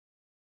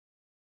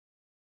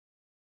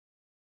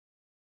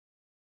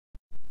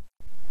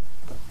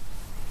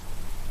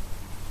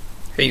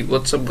Hey,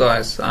 what's up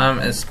guys? I'm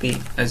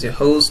SP as your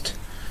host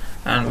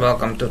and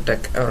welcome to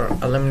Tech Error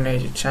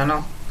Eliminator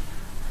channel.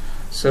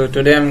 So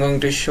today I'm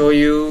going to show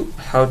you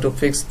how to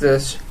fix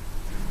this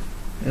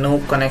no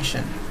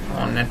connection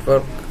or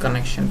network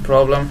connection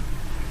problem.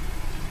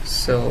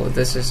 So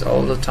this is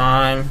all the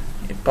time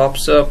it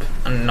pops up,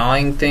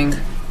 annoying thing.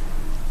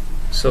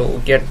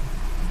 So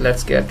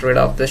let's get rid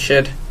of this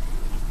shit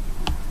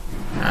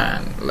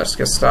and let's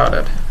get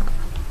started.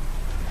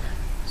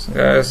 So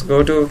guys,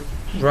 go to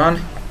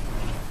run,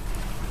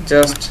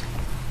 just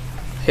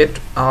hit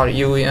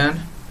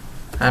RUN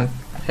and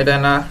hit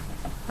enter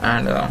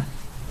and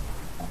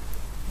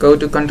go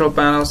to control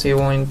panel. See you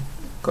in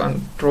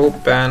control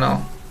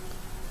panel.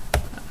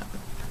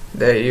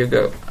 There you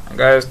go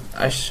guys.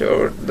 I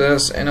showed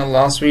this in a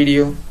last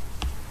video,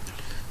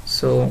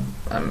 so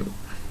I'm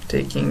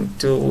taking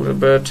to a little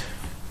bit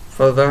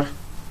further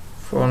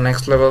for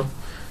next level.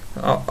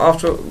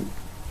 After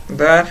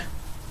that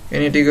you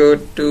need to go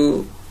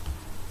to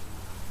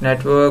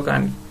network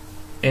and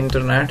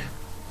internet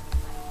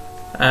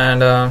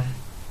and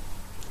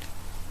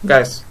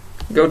guys,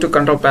 go to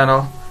control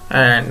panel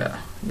and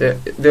there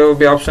will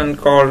be option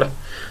called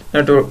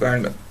network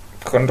and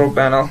control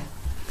panel.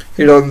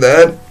 Hit on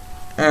that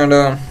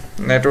and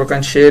network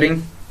and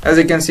sharing. As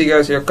you can see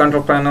guys, your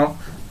control panel,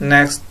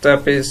 next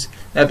step is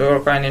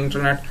network and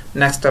internet,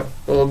 next step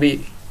will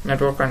be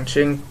network and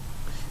sharing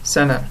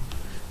center.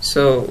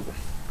 So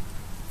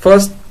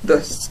first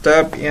the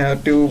step you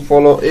have to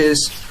follow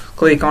is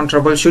click on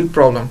troubleshoot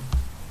problem.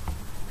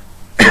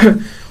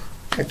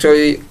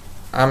 Actually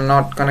I'm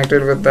not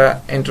connected with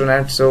the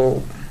internet,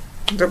 so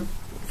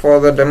for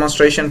the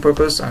demonstration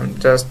purpose I'm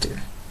just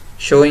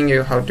showing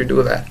you how to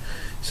do that.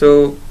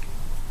 So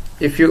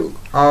if you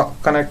are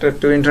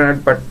connected to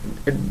internet but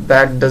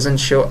that doesn't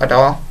show at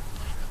all,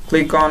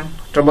 click on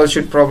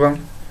troubleshoot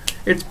problem.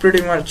 It's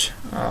pretty much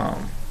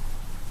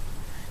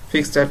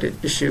fix that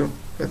issue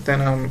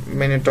within a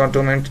minute or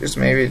 2 minutes.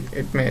 Maybe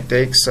it may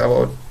takes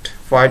about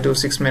 5 to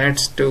 6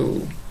 minutes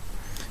to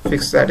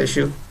fix that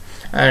issue,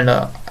 and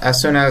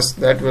as soon as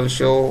that will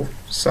show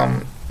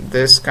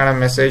this kind of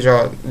message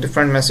or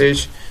different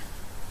message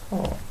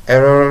or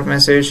error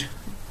message,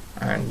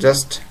 and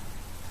just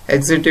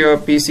exit your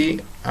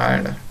PC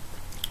and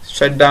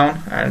shut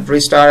down and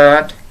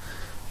restart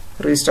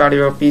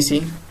your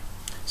PC.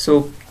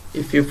 So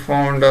if you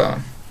found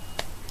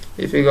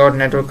if you got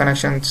network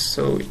connections,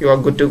 so you are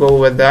good to go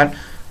with that.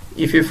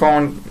 If you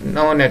found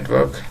no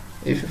network,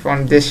 if you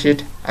found this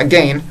shit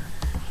again,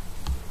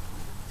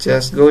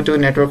 just go to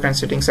network and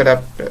settings,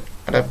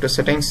 adapt to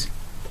settings,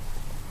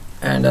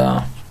 and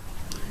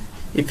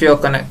if you're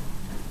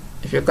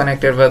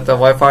connected with the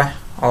Wi-Fi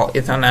or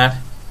Ethernet,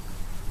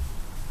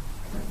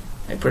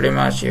 pretty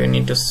much you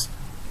need to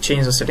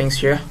change the settings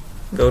here.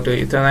 Go to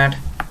Ethernet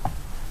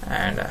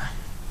and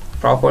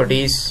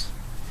properties.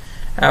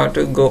 I have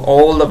to go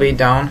all the way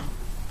down.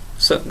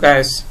 So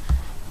guys,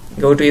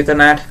 go to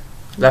Ethernet,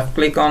 left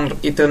click on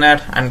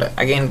Ethernet and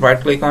again right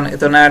click on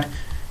Ethernet.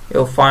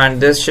 You'll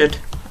find this shit,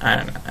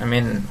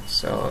 and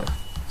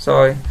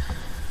sorry,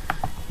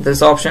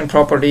 this option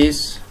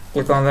properties,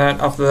 click on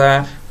that. After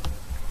that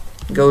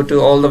go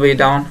to all the way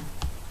down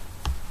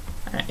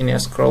in your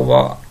scroll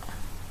bar,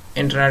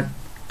 internet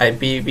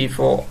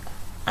IPv4,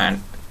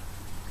 and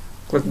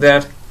click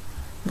that.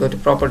 Go to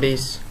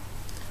properties,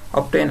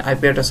 obtain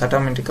IP address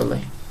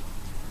automatically,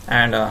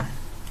 and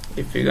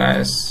if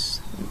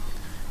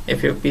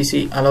your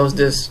PC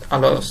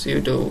allows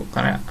you to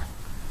connect,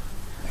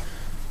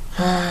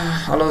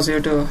 allows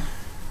you to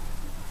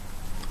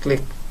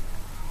click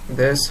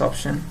this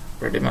option.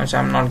 Pretty much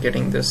I'm not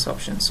getting this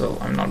option, so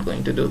I'm not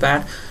going to do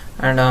that.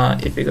 And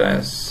if you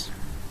guys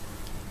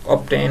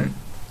obtain,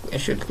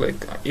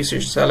 you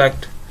should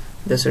select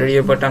this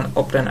radio button,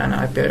 obtain an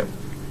IP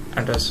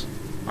address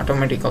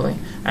automatically,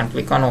 and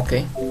click on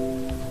OK,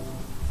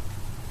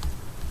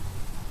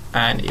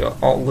 and you're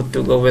all good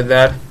to go with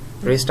that.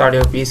 Restart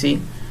your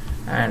PC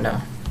and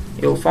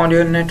you'll find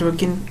your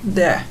network in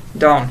there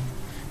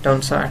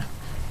downside.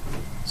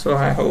 So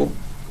I hope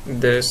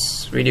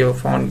this video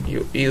found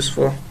you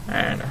useful,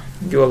 and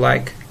give a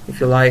like if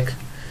you like,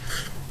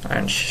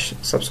 and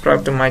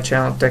subscribe to my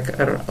channel, Tech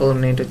Error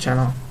Eliminator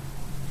channel,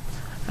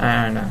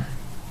 and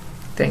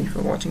thank you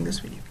for watching this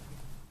video.